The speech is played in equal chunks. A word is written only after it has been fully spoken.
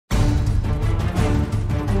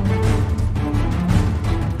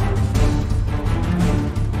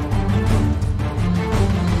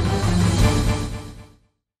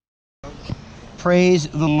Praise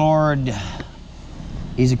the Lord.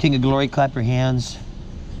 He's the King of glory. Clap your hands.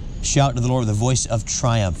 Shout to the Lord with a voice of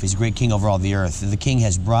triumph. He's a great King over all the earth. The King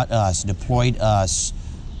has brought us, deployed us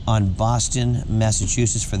on Boston,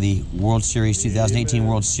 Massachusetts for the World Series, 2018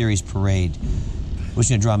 World Series Parade. We're going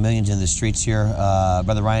to draw millions in the streets here.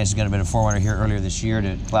 Brother Ryan is going to be a forerunner here earlier this year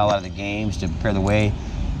to plow out of the games, to prepare the way.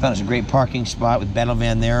 Found us a great parking spot with battle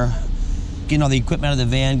van there. Getting all the equipment out of the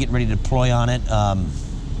van, getting ready to deploy on it.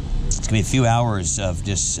 It's going to be a few hours of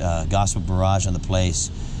just gospel barrage on the place.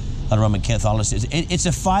 A lot of Roman Catholicism. It's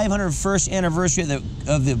the 501st anniversary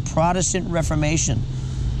of the Protestant Reformation.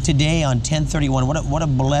 Today on 10/31. What a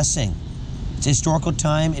blessing. It's a historical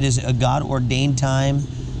time. It is a God-ordained time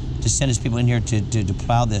to send his people in here to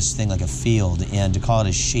plow this thing like a field and to call it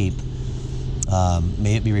a sheep.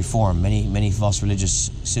 May it be reformed. Many false religious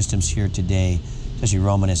systems here today, especially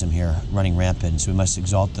Romanism here, running rampant. So we must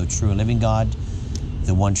exalt the true and living God,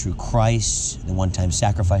 the one true Christ, the one-time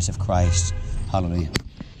sacrifice of Christ. Hallelujah.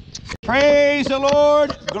 Praise the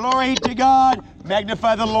Lord. Glory to God.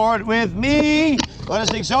 Magnify the Lord with me. Let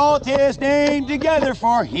us exalt his name together,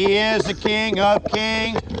 for he is the King of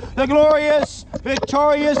kings, the glorious,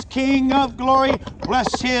 victorious King of glory.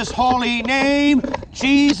 Bless his holy name.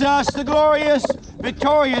 Jesus, the glorious,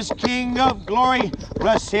 victorious King of glory.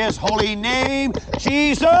 Bless his holy name.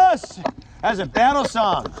 Jesus, as a battle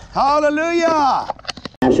song. Hallelujah.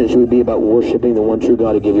 Passion should be about worshiping the one true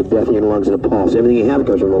God who gave you breath in your lungs and a pulse. Everything you have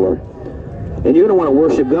comes from the Lord. And you're going to want to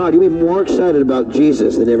worship God. You'll be more excited about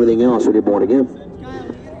Jesus than everything else when you're born again.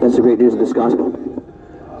 That's the great news of this gospel.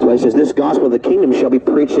 That's why it says, this gospel of the kingdom shall be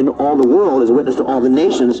preached in all the world as a witness to all the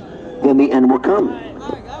nations, then the end will come.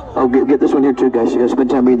 Oh, get this one here too, guys. You got to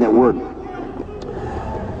spend time reading that word.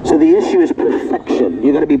 So the issue is perfection.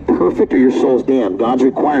 You got to be perfect or your soul's damned. God's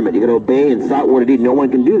requirement. You got to obey in thought, word, and deed. No one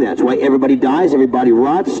can do that. That's why everybody dies, everybody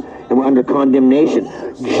rots, and we're under condemnation.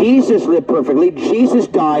 Jesus lived perfectly. Jesus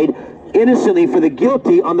died innocently for the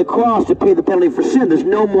guilty on the cross to pay the penalty for sin. There's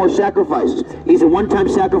no more sacrifices. He's a one-time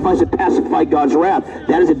sacrifice that pacified God's wrath.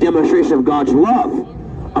 That is a demonstration of God's love.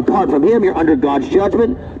 Apart from him, you're under God's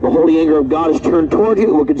judgment. The holy anger of God is turned toward you.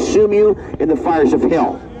 It will consume you in the fires of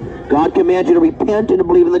hell. God commands you to repent and to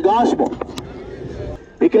believe in the gospel,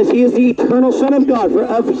 because he is the eternal Son of God. For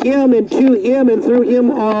of him and to him and through him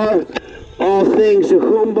are all things, to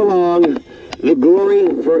whom belong the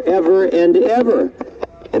glory forever and ever.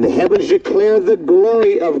 And the heavens declare the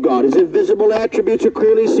glory of God. His invisible attributes are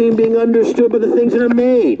clearly seen, being understood by the things that are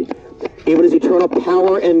made, even his eternal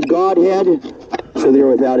power and Godhead, so they are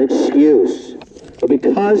without excuse. But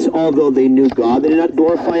because, although they knew God, they did not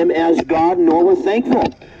glorify him as God, nor were thankful.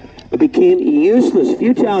 It became useless,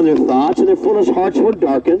 futile in their thoughts, and their foolish hearts were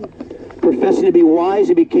darkened. Professing to be wise,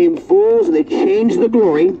 they became fools, and they changed the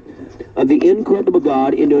glory of the incorruptible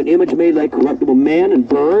God into an image made like corruptible man and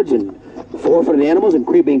birds and four-footed animals and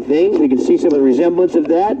creeping things. We can see some of the resemblance of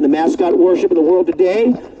that in the mascot worship of the world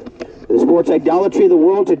today, the sports idolatry of the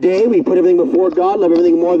world today. We put everything before God, love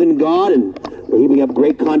everything more than God, and we're heaping up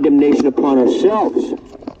great condemnation upon ourselves.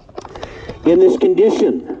 In this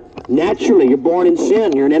condition, naturally, you're born in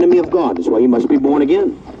sin. You're an enemy of God. That's why you must be born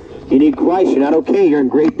again. You need Christ. You're not okay. You're in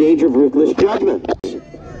great danger of ruthless judgment.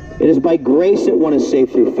 It is by grace that one is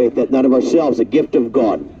saved through faith, that not of ourselves, a gift of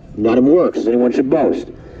God, not of works, as anyone should boast.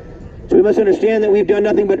 So we must understand that we've done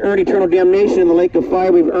nothing but earn eternal damnation in the lake of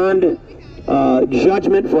fire. We've earned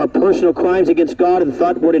judgment for our personal crimes against God in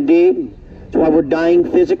thought, word, and deed. That's why we're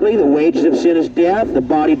dying physically. The wages of sin is death. The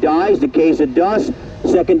body dies, decays to dust.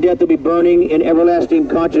 Second death will be burning in everlasting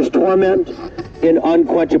conscious torment in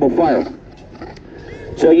unquenchable fire.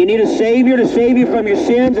 So you need a Savior to save you from your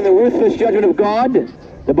sins and the ruthless judgment of God.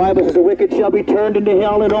 The Bible says the wicked shall be turned into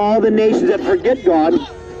hell, and all the nations that forget God.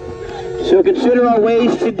 So consider our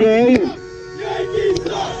ways today.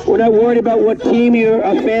 We're not worried about what team you're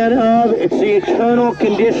a fan of. It's the eternal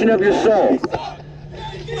condition of your soul.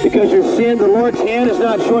 Because your sin, the Lord's hand is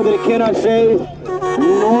not short that it cannot save,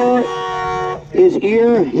 nor his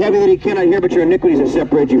ear heavy that he cannot hear, but your iniquities have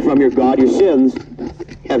separated you from your God. Your sins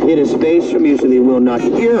have hid his face from you so that he will not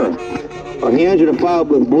hear. Our hands are defiled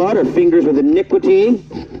with blood, our fingers with iniquity.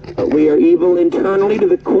 We are evil internally to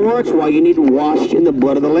the core. It's why you need to wash in the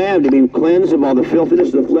blood of the Lamb, to be cleansed of all the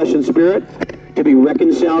filthiness of the flesh and spirit, to be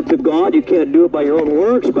reconciled to God. You can't do it by your own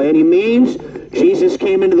works, by any means. Jesus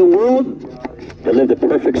came into the world to live the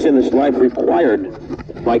perfect sinless life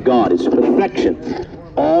required by God. It's perfection.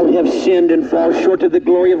 All have sinned and fall short of the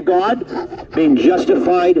glory of God, being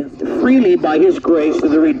justified freely by his grace through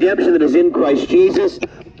the redemption that is in Christ Jesus.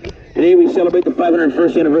 Today we celebrate the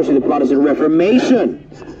 501st anniversary of the Protestant Reformation.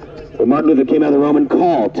 When Martin Luther came out of the Roman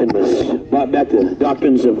cult and was brought back the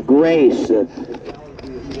doctrines of grace,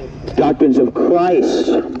 the doctrines of Christ,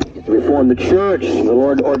 to reform the church, the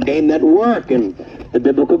Lord ordained that work, and the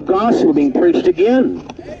biblical gospel being preached again.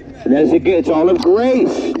 And as it's all of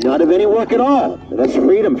grace, not of any work at all. And that's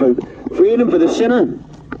freedom for the sinner.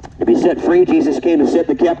 To be set free, Jesus came to set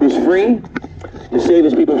the captives free, to save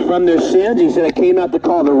his people from their sins. He said, I came not to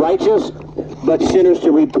call the righteous, but sinners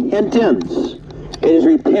to repentance. It is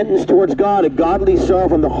repentance towards God, a godly sorrow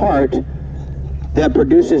from the heart, that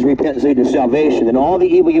produces repentance leading to salvation. And all the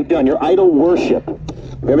evil you've done, your idol worship,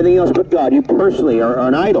 everything else but God, you personally are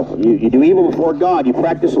an idol. You do evil before God. You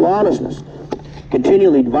practice lawlessness,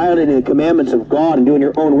 continually violating the commandments of God and doing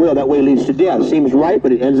your own will. That way leads to death. Seems right,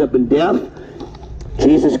 but it ends up in death.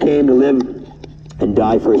 Jesus came to live and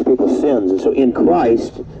die for his people's sins. And so in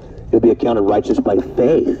Christ, you'll be accounted righteous by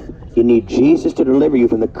faith. You need Jesus to deliver you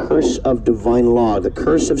from the curse of divine law, the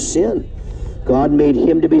curse of sin. God made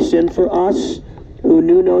him to be sin for us, who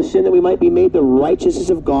knew no sin, that we might be made the righteousness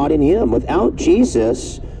of God in him. Without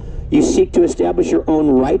Jesus, you seek to establish your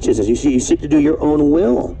own righteousness. You seek to do your own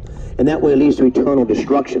will. And that way leads to eternal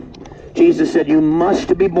destruction. Jesus said you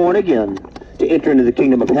must be born again to enter into the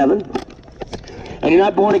kingdom of heaven. And you're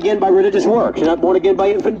not born again by religious works. You're not born again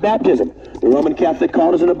by infant baptism. The Roman Catholic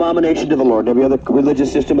cult is an abomination to the Lord and every other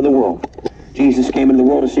religious system in the world. Jesus came into the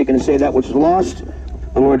world to seek and to save that which is lost.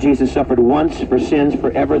 The Lord Jesus suffered once for sins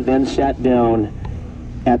forever, then sat down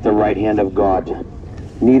at the right hand of God.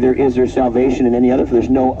 Neither is there salvation in any other, for there's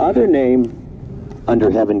no other name under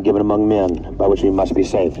heaven given among men by which we must be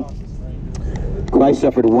saved. Christ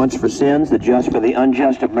suffered once for sins, the just for the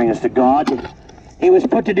unjust, to bring us to God. He was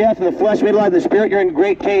put to death in the flesh, made alive in the spirit. You're in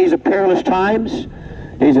great days of perilous times,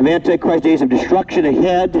 days of Antichrist, days of destruction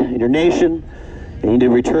ahead in your nation, and you need to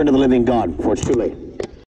return to the living God before it's too late.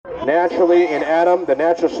 Naturally, in Adam, the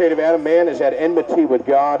natural state of Adam, man is at enmity with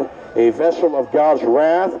God, a vessel of God's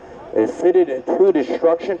wrath, fitted to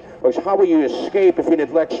destruction. Because how will you escape if you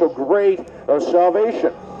neglect so great a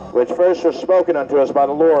salvation, which first was spoken unto us by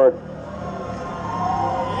the Lord?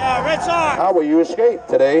 Yeah, red song. How will you escape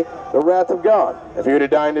today the wrath of God? If you were to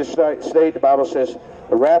die in this state, the Bible says,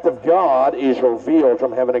 the wrath of God is revealed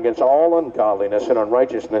from heaven against all ungodliness and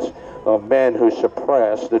unrighteousness of men who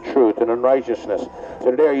suppress the truth and unrighteousness.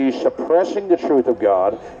 So today, are you suppressing the truth of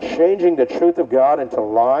God, changing the truth of God into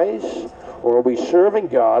lies? Or are we serving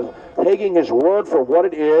God, taking his word for what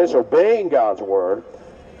it is, obeying God's word?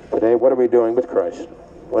 Today, what are we doing with Christ?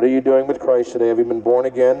 What are you doing with Christ today? Have you been born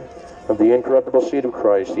again of the incorruptible seed of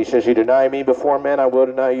Christ? He says, you deny me before men, I will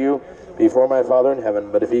deny you before my Father in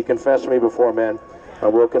heaven. But if you confess me before men, I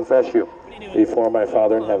will confess you before my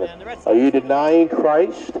Father in heaven. Are you denying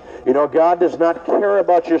Christ? You know, God does not care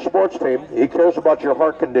about your sports team. He cares about your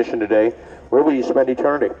heart condition today. Where will you spend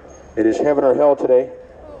eternity? It is heaven or hell today.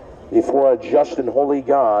 Before a just and holy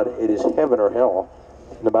God, it is heaven or hell.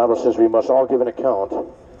 And the Bible says we must all give an account.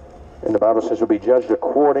 And the Bible says we'll be judged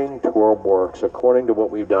according to our works, according to what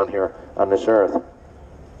we've done here on this earth.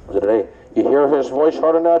 So today, you hear his voice,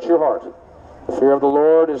 harden not your heart. The fear of the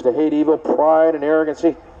Lord is to hate evil, pride, and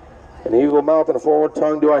arrogancy. An evil mouth and a forward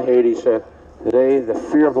tongue do I hate, he said. Today, the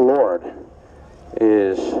fear of the Lord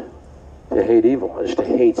is to hate evil, is to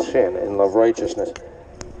hate sin and love righteousness.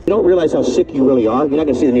 You don't realize how sick you really are. You're not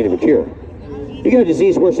going to see the need of a cure. You got a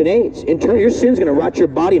disease worse than AIDS. In turn, your sin's going to rot your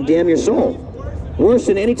body and damn your soul. Worse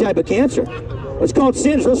than any type of cancer. It's called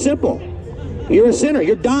sin. It's real simple. You're a sinner.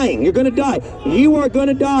 You're dying. You're going to die. You are going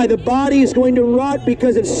to die. The body is going to rot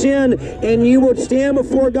because of sin, and you will stand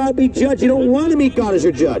before God, be judged. You don't want to meet God as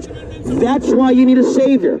your judge. That's why you need a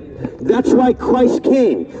Savior. That's why Christ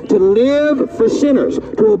came, to live for sinners,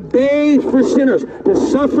 to obey for sinners, to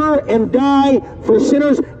suffer and die for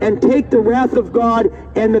sinners, and take the wrath of God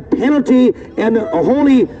and the penalty and the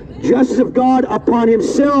holy justice of God upon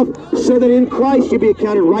himself, so that in Christ you be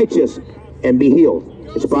accounted righteous and be healed.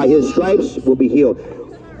 It's by his stripes we'll be healed.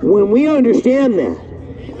 When we understand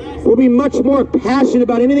that, we'll be much more passionate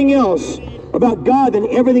about anything else, about God, than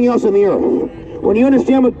everything else on the earth. When you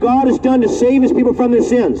understand what God has done to save his people from their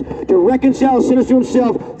sins, to reconcile sinners to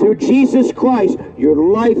himself through Jesus Christ, your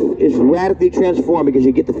life is radically transformed because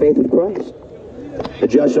you get the faith of Christ. The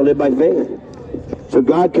just shall live by faith. So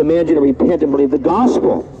God commands you to repent and believe the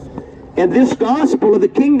gospel. And this gospel of the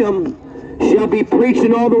kingdom shall be preached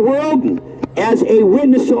in all the world as a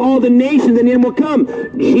witness to all the nations, and the end will come.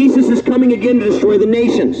 Jesus is coming again to destroy the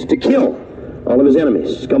nations, to kill all of his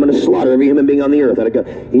enemies. He's coming to slaughter every human being on the earth.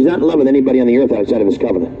 He's not in love with anybody on the earth outside of his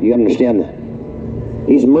covenant. You understand that.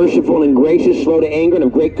 He's merciful and gracious, slow to anger, and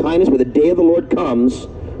of great kindness, but the day of the Lord comes,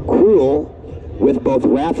 cruel, with both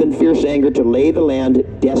wrath and fierce anger to lay the land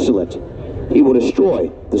desolate. He will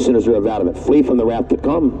destroy the sinners who are out of it. Flee from the wrath to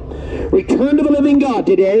come. Return to the living God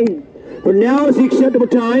today, for now is the acceptable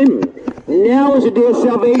time. Now is the day of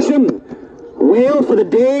salvation. Wail, for the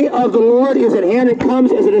day of the Lord is at hand. It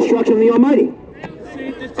comes as the destruction of the Almighty.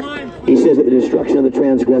 He says that the destruction of the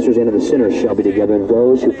transgressors and of the sinners shall be together, and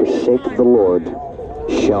those who forsake the Lord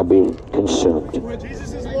shall be consumed.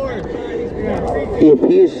 Jesus is Lord.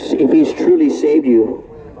 If he's truly saved you,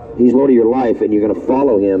 he's Lord of your life, and you're going to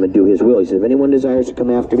follow him and do his will. He says, if anyone desires to come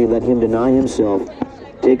after me, let him deny himself,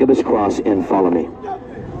 take up his cross, and follow me.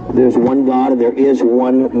 There's one God, and there is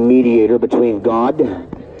one mediator between God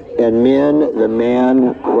and men, the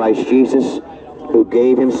man, Christ Jesus, who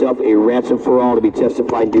gave himself a ransom for all to be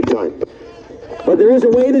testified in due time. But there is a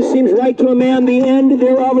way that seems right to a man, the end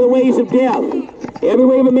thereof are the ways of death. Every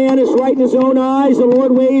way of a man is right in his own eyes, the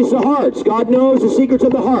Lord weighs the hearts. God knows the secrets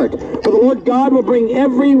of the heart. For the Lord God will bring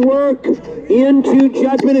every work into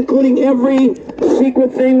judgment, including every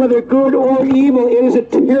secret thing, whether good or evil. It is a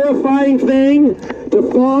terrifying thing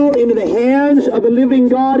to fall into the hands of the living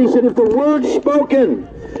God. He said, if the word spoken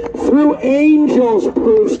through angels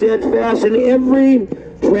proved steadfast, and every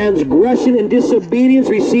transgression and disobedience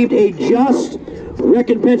received a just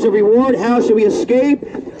recompense of reward, how shall we escape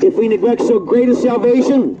if we neglect so great a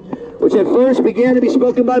salvation, which at first began to be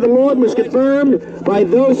spoken by the Lord and was confirmed by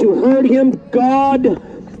those who heard him, God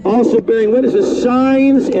also bearing witness with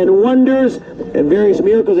signs and wonders and various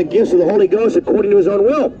miracles and gifts of the Holy Ghost according to his own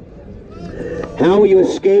will? How will you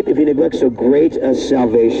escape if you neglect so great a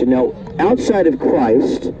salvation? Now, outside of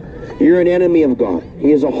Christ, you're an enemy of God.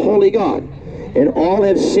 He is a holy God, and all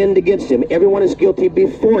have sinned against him. Everyone is guilty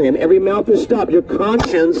before him. Every mouth is stopped. Your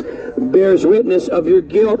conscience bears witness of your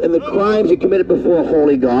guilt and the crimes you committed before a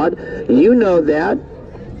holy God. You know that.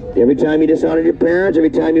 Every time you dishonored your parents, every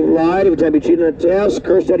time you've lied, every time you cheated on a test,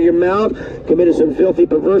 cursed out of your mouth, committed some filthy,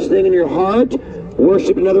 perverse thing in your heart,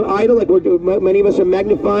 worship another idol, like many of us are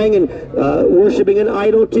magnifying and worshiping an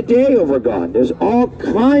idol today over God. There's all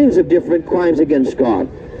kinds of different crimes against God.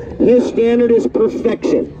 His standard is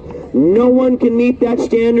perfection. No one can meet that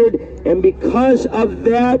standard, and because of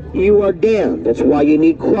that, you are damned. That's why you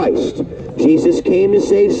need Christ. Jesus came to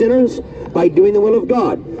save sinners by doing the will of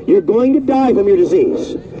God. You're going to die from your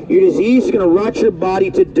disease. Your disease is going to rot your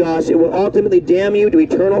body to dust. It will ultimately damn you to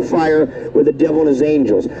eternal fire with the devil and his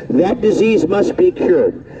angels. That disease must be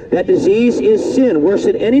cured. That disease is sin, worse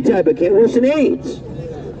than any type of cancer, worse than AIDS.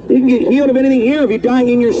 You can get healed of anything here. If you die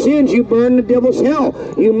in your sins, you burn in the devil's hell.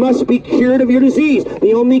 You must be cured of your disease.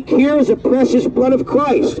 The only cure is the precious blood of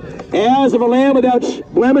Christ, as of a lamb without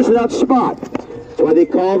blemish, without spot. That's why they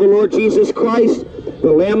call the Lord Jesus Christ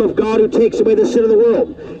the Lamb of God who takes away the sin of the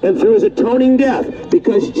world. And through his atoning death,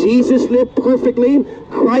 because Jesus lived perfectly,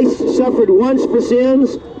 Christ suffered once for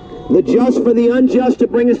sins, the just for the unjust, to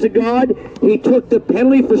bring us to God. He took the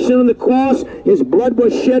penalty for sin on the cross. His blood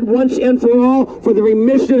was shed once and for all for the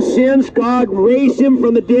remission of sins. God raised him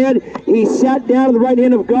from the dead. He sat down at the right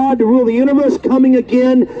hand of God to rule the universe, coming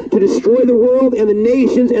again to destroy the world and the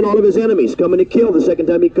nations and all of his enemies, coming to kill the second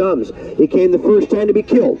time he comes. He came the first time to be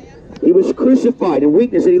killed. He was crucified in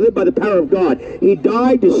weakness, and he lived by the power of God. He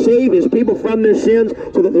died to save his people from their sins,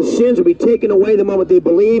 so that their sins would be taken away the moment they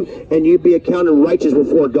believe, and you'd be accounted righteous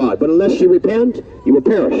before God. But unless you repent, you will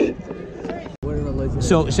perish.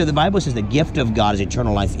 So the Bible says the gift of God is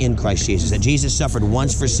eternal life in Christ Jesus. That Jesus suffered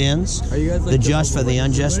once for sins, the just for the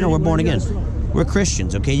unjust. No, we're born again. We're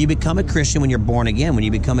Christians, okay? You become a Christian when you're born again, when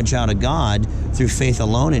you become a child of God through faith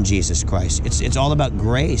alone in Jesus Christ. It's all about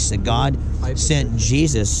grace, that God sent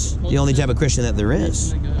Jesus, the only type of Christian that there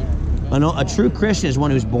is. A true Christian is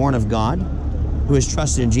one who's born of God, who has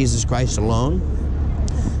trusted in Jesus Christ alone,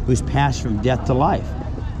 who's passed from death to life.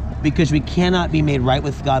 Because we cannot be made right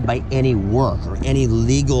with God by any work or any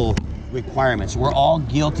legal requirements. We're all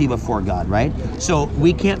guilty before God, right? So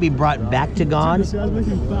we can't be brought back to God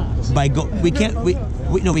by we can't be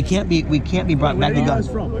brought back to God.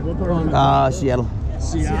 Seattle.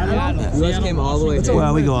 Seattle? You guys came all the way here.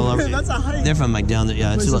 Well, we go all over. That's a hike. They're from like down there.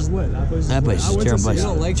 Yeah, that place is a terrible place.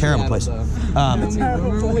 Like terrible place.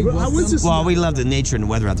 Well, we love the nature and the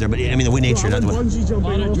weather out there, but I mean the nature, not the weather.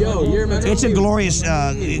 Yo, you remember? It's a glorious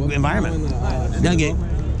environment.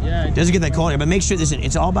 Doesn't get that cold here, but make sure this.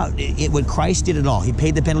 It's all about it. What Christ did it all. He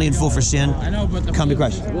paid the penalty in full for sin. I know, but come to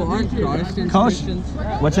Christ. Well, aren't Protestants Christians?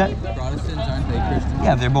 What's that? Protestants, aren't they Christians?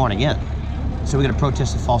 Yeah, they're born again. So we're going to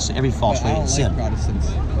protest every false way in sin.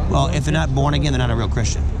 Protestants. Well, if they're not born again, they're not a real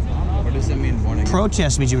Christian. What does that mean, born again?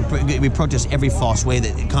 Protest means we protest every false way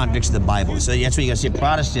that contradicts the Bible. So that's what you got to see. A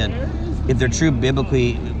Protestant, if they're true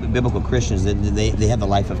biblically biblical Christians, that they have the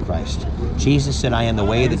life of Christ. Jesus said, I am the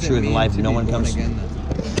way, the truth, and the life. No one comes.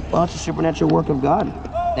 Well, it's a supernatural work of God.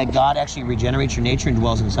 That God actually regenerates your nature and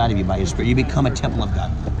dwells inside of you by His Spirit. You become a temple of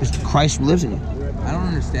God. Because Christ lives in you. I don't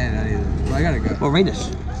understand that either. Well, I gotta go. Well, read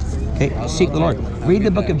this. Okay, seek the Lord. Read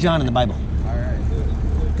the book of John in the Bible. All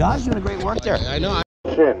right. God's doing a great work there. I know.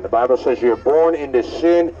 Sin. The Bible says you're born into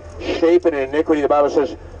sin, shapen in iniquity. The Bible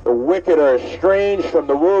says the wicked are estranged from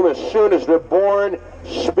the womb as soon as they're born,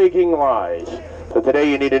 speaking lies. So today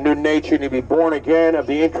you need a new nature. You need to be born again of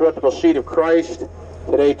the incorruptible seed of Christ.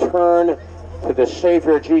 Today turn to the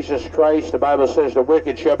Savior Jesus Christ. The Bible says the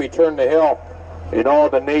wicked shall be turned to hell. In all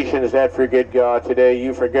the nations that forget God today,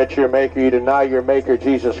 you forget your Maker, you deny your Maker,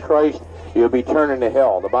 Jesus Christ, you'll be turning to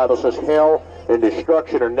hell. The Bible says hell and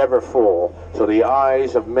destruction are never full, so the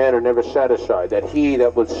eyes of men are never satisfied, that he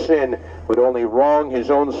that would sin would only wrong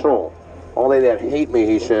his own soul. Only that hate me,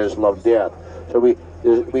 he says, love death. So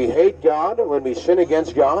we hate God when we sin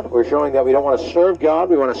against God. We're showing that we don't want to serve God,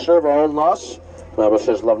 we want to serve our own lusts. The Bible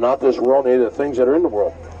says, love not this world, neither the things that are in the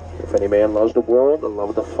world. If any man loves the world, the love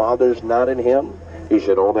of the Father is not in him. He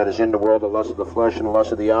said, all that is in the world, the lust of the flesh and the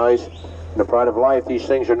lust of the eyes, and the pride of life, these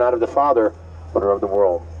things are not of the Father, but are of the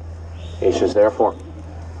world. He says, therefore,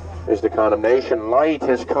 is the condemnation. Light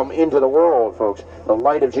has come into the world, folks. The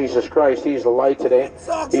light of Jesus Christ, He's the light today.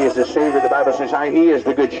 He is the Savior. The Bible says, He is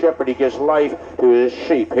the good shepherd. He gives life to His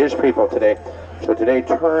sheep, His people today. So today,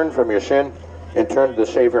 turn from your sin and turn to the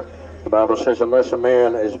Savior. The Bible says, unless a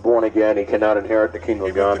man is born again, he cannot inherit the kingdom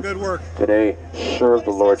of God. Good work. Today, serve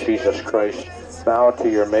the Lord Jesus Christ. Bow to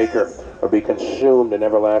your Maker, or be consumed in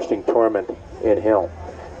everlasting torment in hell.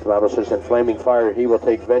 The Bible says, in flaming fire, He will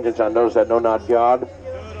take vengeance on those that know not God,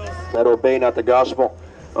 that obey not the gospel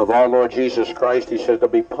of our Lord Jesus Christ. He says they'll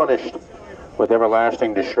be punished with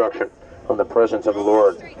everlasting destruction from the presence of the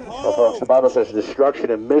Lord. Well, folks, the Bible says destruction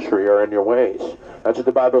and misery are in your ways. That's what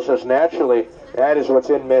the Bible says. Naturally, that is what's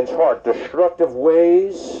in men's heart. Destructive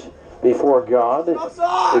ways before God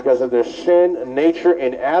because of their sin nature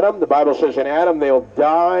in Adam. The Bible says in Adam they'll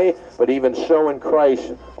die, but even so in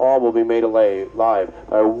Christ all will be made alive.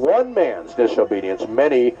 By one man's disobedience,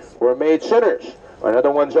 many were made sinners. By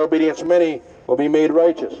another one's obedience, many will be made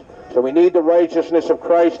righteous. So we need the righteousness of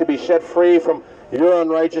Christ to be set free from your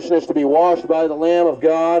unrighteousness, to be washed by the Lamb of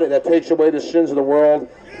God, and that takes away the sins of the world.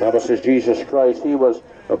 The Bible says Jesus Christ, He was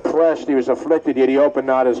oppressed, He was afflicted, yet He opened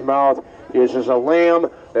not His mouth. He is as a lamb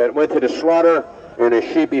that went to the slaughter, and a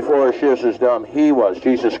sheep before her shears is dumb. He was,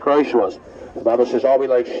 Jesus Christ was. The Bible says, all we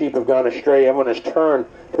like sheep have gone astray. Everyone has turned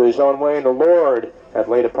to his own way, and the Lord hath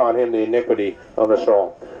laid upon Him the iniquity of us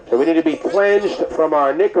all. So we need to be cleansed from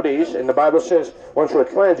our iniquities, and the Bible says, once we're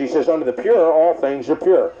cleansed, He says, unto the pure all things are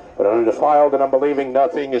pure. But unto the defiled and unbelieving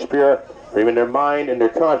nothing is pure, for even their mind and their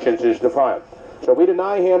conscience is defiled. So we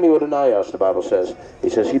deny Him, He will deny us, the Bible says. He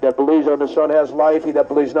says, he that believes on the Son has life, he that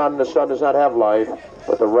believes not on the Son does not have life,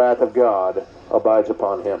 but the wrath of God abides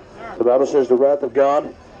upon him. The Bible says the wrath of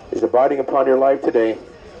God is abiding upon your life today.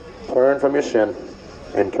 Turn from your sin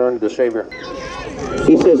and turn to the Savior.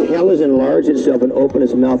 He says, hell has enlarged itself and opened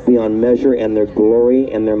its mouth beyond measure, and their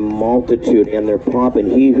glory and their multitude and their pomp,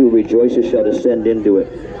 and he who rejoices shall descend into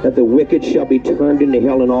it. That the wicked shall be turned into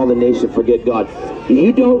hell, and all the nations forget God.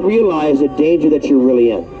 You don't realize the danger that you're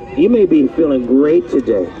really in. You may be feeling great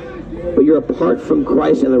today, but you're apart from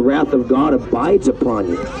Christ, and the wrath of God abides upon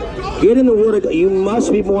you. Get in the Word of God. You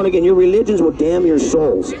must be born again. Your religions will damn your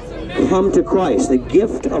souls. Come to Christ. The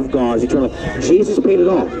gift of God is eternal. Jesus paid it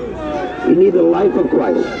all. You need the life of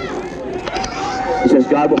Christ. He says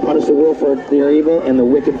God will punish the world for their evil and the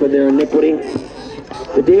wicked for their iniquity.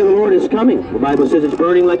 The day of the Lord is coming. The Bible says it's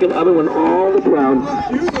burning like an oven when all the proud,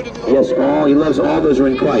 yes, all, He loves all those who are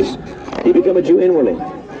in Christ. You become a Jew inwardly.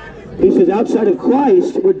 He says outside of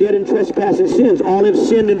Christ, we're dead in trespass and sins. All have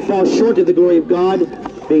sinned and fall short of the glory of God,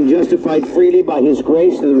 being justified freely by His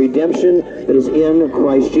grace through the redemption that is in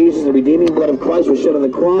Christ Jesus. The redeeming blood of Christ was shed on the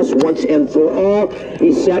cross once and for all.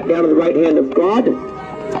 He sat down at the right hand of God,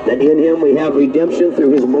 that in Him we have redemption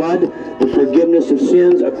through His blood, the forgiveness of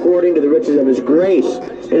sins according to the riches of His grace.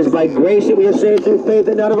 It is by grace that we are saved through faith,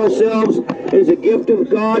 and not of ourselves. It is a gift of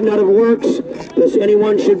God, not of works, lest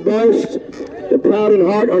anyone should boast. The proud in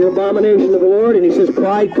heart are an abomination of the Lord. And He says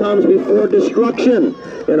pride comes before destruction,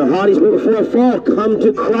 and a haughty spirit before a fall. Come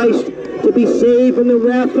to Christ to be saved from the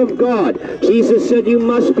wrath of God. Jesus said you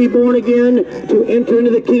must be born again to enter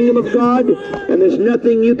into the kingdom of God, and there's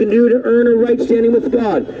nothing you can do to earn a right standing with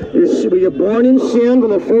God. You're born in sin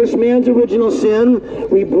from the first man's original sin.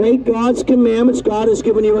 We break God's commandments. God has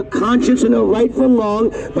given you a conscience and a right from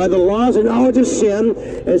wrong by the laws and knowledge of sin,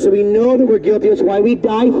 and so we know that we're guilty. That's why we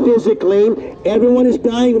die physically. Everyone is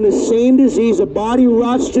dying from the same disease. The body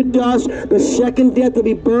rots to dust. The second death will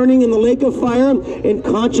be burning in the lake of fire in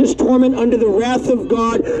conscious torment under the wrath of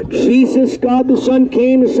God. Jesus, God the Son,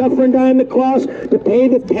 came to suffer and die on the cross to pay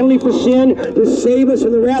the penalty for sin, to save us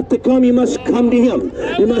from the wrath to come. You must come to Him.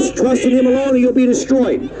 You must trust in Him alone or you'll be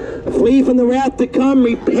destroyed. Flee from the wrath to come.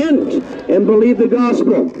 Repent and believe the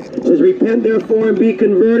gospel. It says, repent therefore and be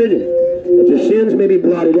converted, that your sins may be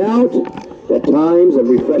blotted out, that times of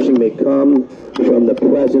refreshing may come from the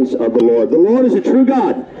presence of the Lord. The Lord is a true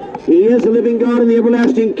God. He is the living God and the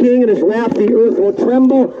everlasting King. In His wrath the earth will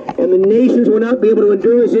tremble, and the nations will not be able to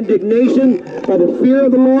endure His indignation. By the fear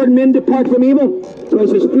of the Lord men depart from evil. So He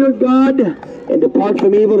says, fear God and depart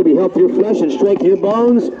from evil, to be health to your flesh and strength to your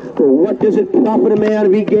bones. For what does it profit a man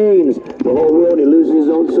if he gains the whole world and he loses his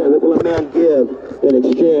own soul? What will a man give in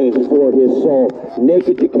exchange for his soul?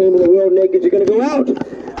 Naked you came in the world, naked you're going to go out.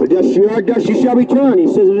 But dust you are, dust you shall return. He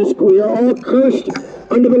says, we are all cursed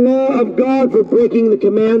under the law of God for breaking the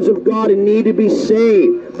commands of God and need to be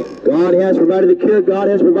saved. God has provided the cure. God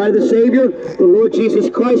has provided the Savior, the Lord Jesus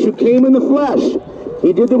Christ, who came in the flesh.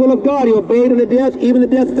 He did the will of God. He obeyed unto death, even the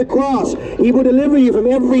death of the cross. He will deliver you from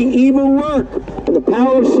every evil work and the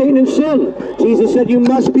power of Satan and sin. Jesus said you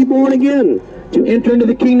must be born again to enter into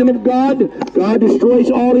the kingdom of God. God destroys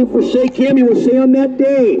all who forsake Him. He will say on that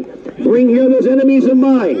day, bring here those enemies of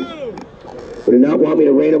mine, who do not want me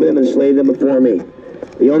to reign over them and slay them before me.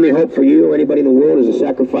 The only hope for you or anybody in the world is the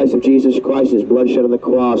sacrifice of Jesus Christ, His blood shed on the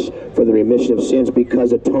cross for the remission of sins,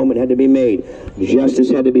 because atonement had to be made.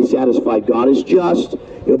 Justice had to be satisfied. God is just.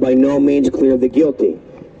 He'll by no means clear the guilty.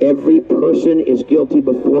 Every person is guilty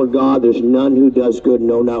before God. There's none who does good,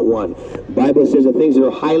 no, not one. The Bible says the things that are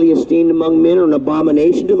highly esteemed among men are an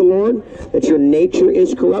abomination to the Lord, that your nature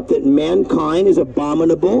is corrupt, that mankind is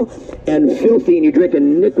abominable and filthy, and you drink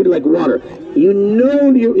iniquity like water. You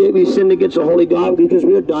know you sinned against the holy God because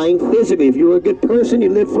we are dying physically. If you were a good person, you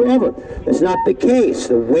live forever. That's not the case.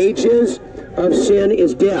 The wages of sin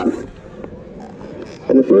is death.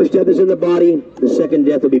 And the first death is in the body. The second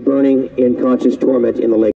death will be burning in conscious torment in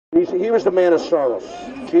the lake. He was the man of sorrows.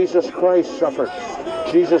 Jesus Christ suffered.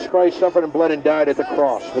 Jesus Christ suffered and bled and died at the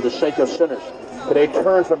cross for the sake of sinners. Today,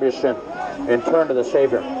 turn from your sin and turn to the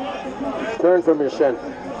Savior. Turn from your sin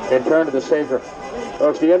and turn to the Savior.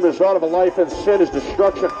 Folks, the end result of a life in sin is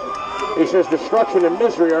destruction. He says destruction and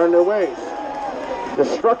misery are in their ways.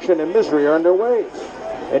 Destruction and misery are in their ways.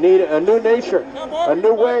 They need a new nature, a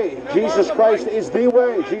new way. Jesus Christ is the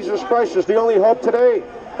way. Jesus Christ is the only hope today.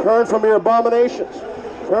 Turn from your abominations.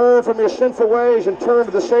 Turn from your sinful ways and turn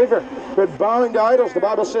to the Savior. Quit bowing to idols. The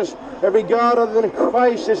Bible says every god other than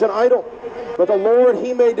Christ is an idol. But the Lord,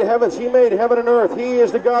 He made the heavens. He made heaven and earth. He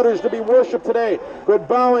is the God who is to be worshipped today. Quit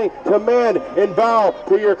bowing to men and bow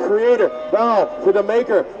to your Creator. Bow to the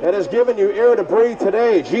Maker that has given you air to breathe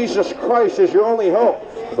today. Jesus Christ is your only hope.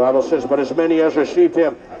 The Bible says, but as many as received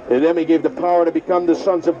Him, to them He gave the power to become the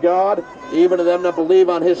sons of God, even to them that believe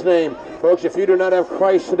on His name. Folks, if you do not have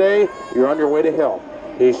Christ today, you're on your way to hell.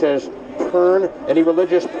 He says, turn. Any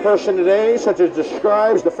religious person today, such as the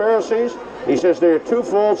scribes, the Pharisees, he says they're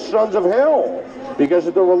twofold sons of hell because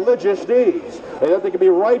of the religious deeds. They thought they could be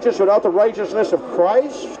righteous without the righteousness of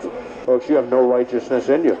Christ. Folks, you have no righteousness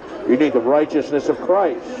in you. You need the righteousness of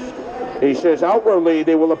Christ. He says, outwardly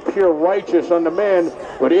they will appear righteous unto men,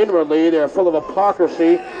 but inwardly they are full of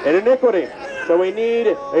hypocrisy and iniquity. So we need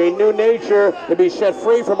a new nature to be set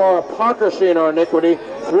free from our hypocrisy and our iniquity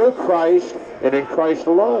through Christ and in Christ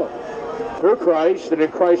alone. Through Christ and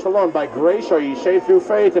in Christ alone. By grace are ye saved through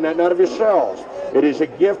faith, and that not of yourselves. It is a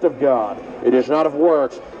gift of God. It is not of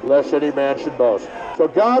works, lest any man should boast. So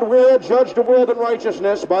God will judge the world in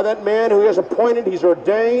righteousness by that man who He has appointed. He's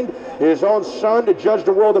ordained His own Son to judge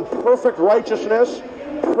the world in perfect righteousness,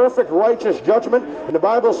 perfect righteous judgment. And the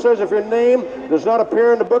Bible says if your name does not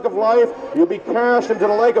appear in the book of life, you'll be cast into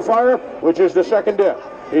the lake of fire, which is the second death.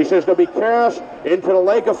 He says they'll be cast into the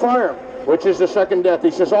lake of fire, which is the second death.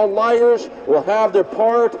 He says all liars will have their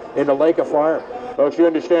part in the lake of fire. Folks, you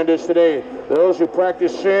understand this today. Those who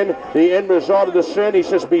practice sin, the end result of the sin, he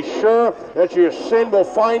says, be sure that your sin will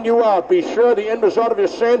find you out. Be sure the end result of your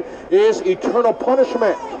sin is eternal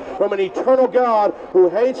punishment from an eternal God who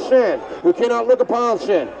hates sin, who cannot look upon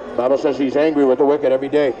sin. The Bible says He's angry with the wicked every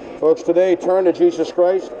day. Folks, today, turn to Jesus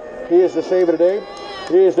Christ. He is the Savior today.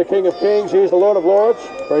 He is the King of Kings. He is the Lord of Lords.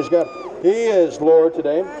 Praise God. He is Lord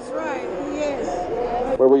today. That's right. He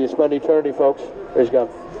is. Where will you spend eternity, folks? Praise God.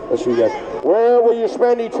 Let's see you guys. Where will you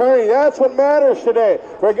spend eternity? That's what matters today.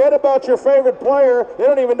 Forget about your favorite player. They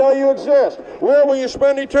don't even know you exist. Where will you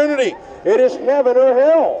spend eternity? It is heaven or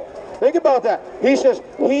hell. Think about that. He says,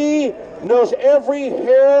 He knows every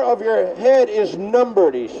hair of your head is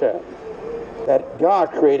numbered, He said. That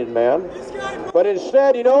God created man. But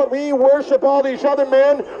instead, you know what? We worship all these other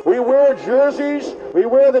men. We wear jerseys. We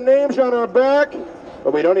wear the names on our back.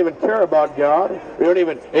 But we don't even care about God. We don't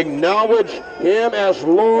even acknowledge Him as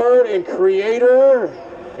Lord and Creator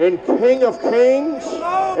and King of Kings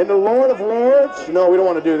and the Lord of Lords. No, we don't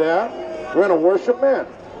want to do that. We're going to worship men.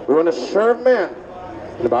 We want to serve men.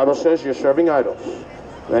 And the Bible says you're serving idols.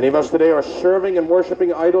 Many of us today are serving and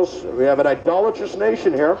worshiping idols. We have an idolatrous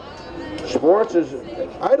nation here. Sports is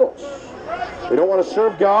idols. We don't want to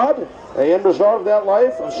serve God. The end result of that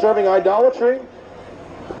life of serving idolatry,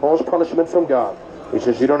 the most punishment from God. He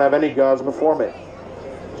says, you don't have any gods before me.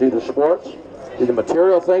 It's either sports, either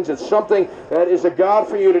material things. It's something that is a God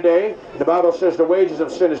for you today. The Bible says the wages of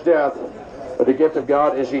sin is death, but the gift of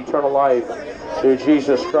God is eternal life through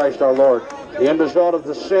Jesus Christ our Lord. The end result of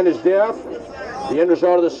the sin is death. The end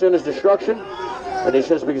result of the sin is destruction. And He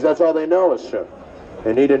says, because that's all they know is sin.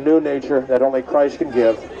 They need a new nature that only Christ can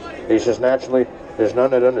give. He says, naturally, there's none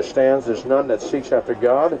that understands. There's none that seeks after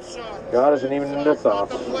God. God isn't even in their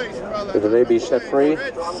thoughts. Whether they be set free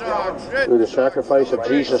through the sacrifice of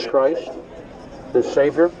Jesus Christ, the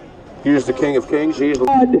Savior. He is the King of Kings. He is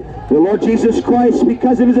The Lord Jesus Christ,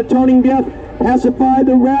 because of His atoning death, pacified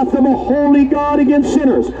the wrath of a holy God against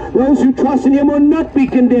sinners. Those who trust in Him will not be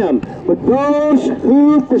condemned, but those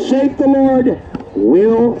who forsake the Lord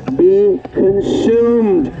will be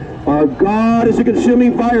consumed. Our God is a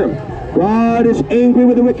consuming fire. God is angry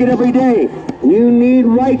with the wicked every day. You need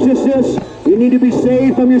righteousness. You need to be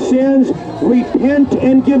saved from your sins. Repent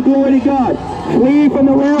and give glory to God. Flee from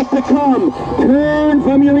the wrath to come. Turn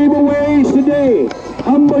from your evil ways today.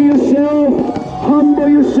 Humble yourself. Humble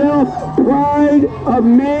yourself. Pride of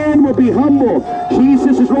man will be humble.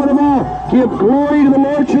 Jesus is Lord of all. Give glory to the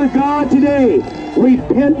Lord your God today.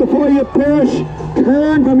 Repent before you perish.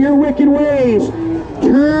 Turn from your wicked ways.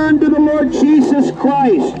 Turn to the Lord Jesus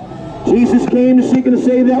Christ. Jesus came to seek and to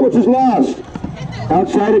save that which is lost.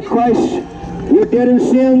 Outside of Christ, you're dead in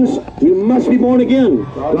sins. You must be born again.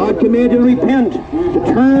 God commanded you to repent,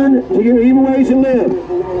 to turn to your evil ways and live.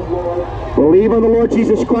 Believe on the Lord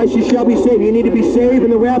Jesus Christ, you shall be saved. You need to be saved in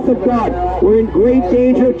the wrath of God. We're in great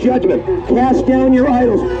danger of judgment. Cast down your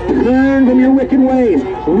idols. Turn from your wicked ways.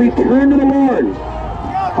 Return to the Lord.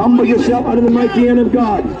 Humble yourself under the mighty hand of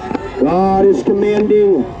God. God is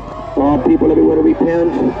commanding all people everywhere to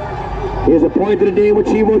repent. He has appointed a day in which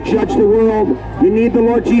He will judge the world. You need the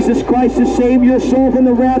Lord Jesus Christ to save your soul from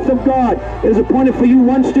the wrath of God. It is appointed for you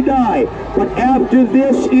once to die, but after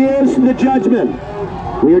this is the judgment.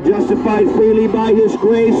 We are justified freely by His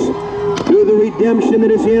grace through the redemption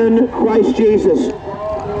that is in Christ Jesus.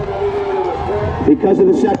 Because of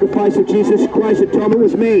the sacrifice of Jesus Christ, atonement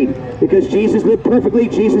was made. Because Jesus lived perfectly,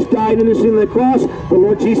 Jesus died on the sin of the cross, the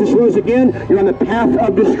Lord Jesus rose again. You're on the path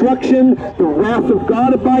of destruction. The wrath of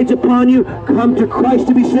God abides upon you. Come to Christ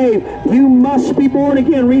to be saved. You must be born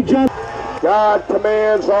again. Read John. God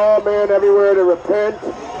commands all men everywhere to repent.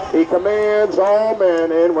 He commands all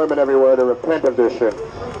men and women everywhere to repent of their sin.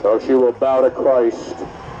 So she will bow to Christ.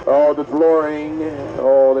 Oh, the glorying.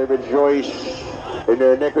 Oh, they rejoice in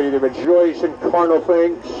their iniquity. They rejoice in carnal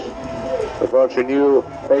things. But folks, when you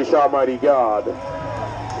face Almighty God,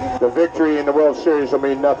 the victory in the World Series will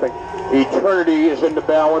mean nothing. Eternity is in the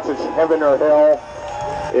balance. It's heaven or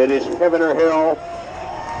hell. It is heaven or hell.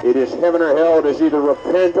 It is heaven or hell. It is either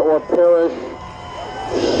repent or perish.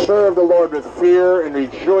 Serve the Lord with fear and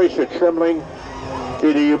rejoice with trembling.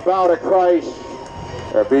 Either you bow to Christ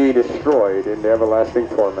or be destroyed in everlasting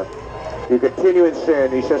torment. You continue in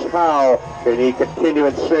sin. He says, how can he continue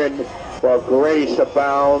in sin while grace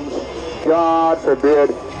abounds? God forbid.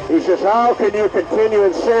 He says, how can you continue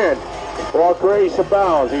in sin while grace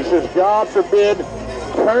abounds? He says, God forbid.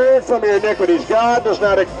 Turn from your iniquities. God does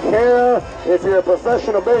not care if you're a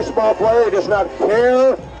professional baseball player. He does not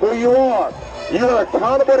care who you are. You are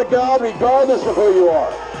accountable to God regardless of who you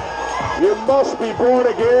are. You must be born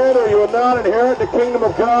again or you will not inherit the kingdom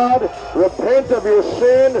of God. Repent of your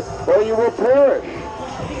sin or you will perish.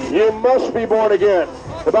 You must be born again.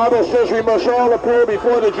 The Bible says we must all appear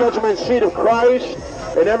before the judgment seat of Christ,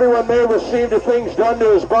 and everyone may receive the things done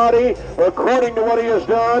to his body according to what he has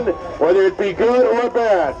done, whether it be good or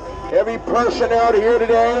bad. Every person out here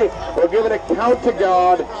today will give an account to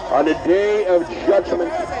God on the day of judgment.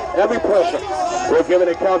 Every person will give an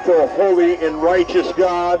account to a holy and righteous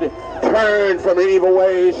God. Turn from your evil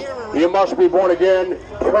ways. You must be born again.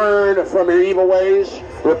 Turn from your evil ways.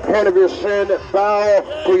 Repent of your sin.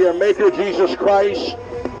 Bow to your Maker, Jesus Christ.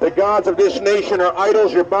 The gods of this nation are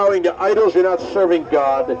idols. You're bowing to idols. You're not serving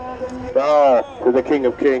God. Bow to the King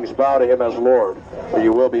of Kings. Bow to him as Lord, or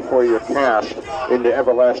you will before you're cast into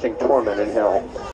everlasting torment in hell.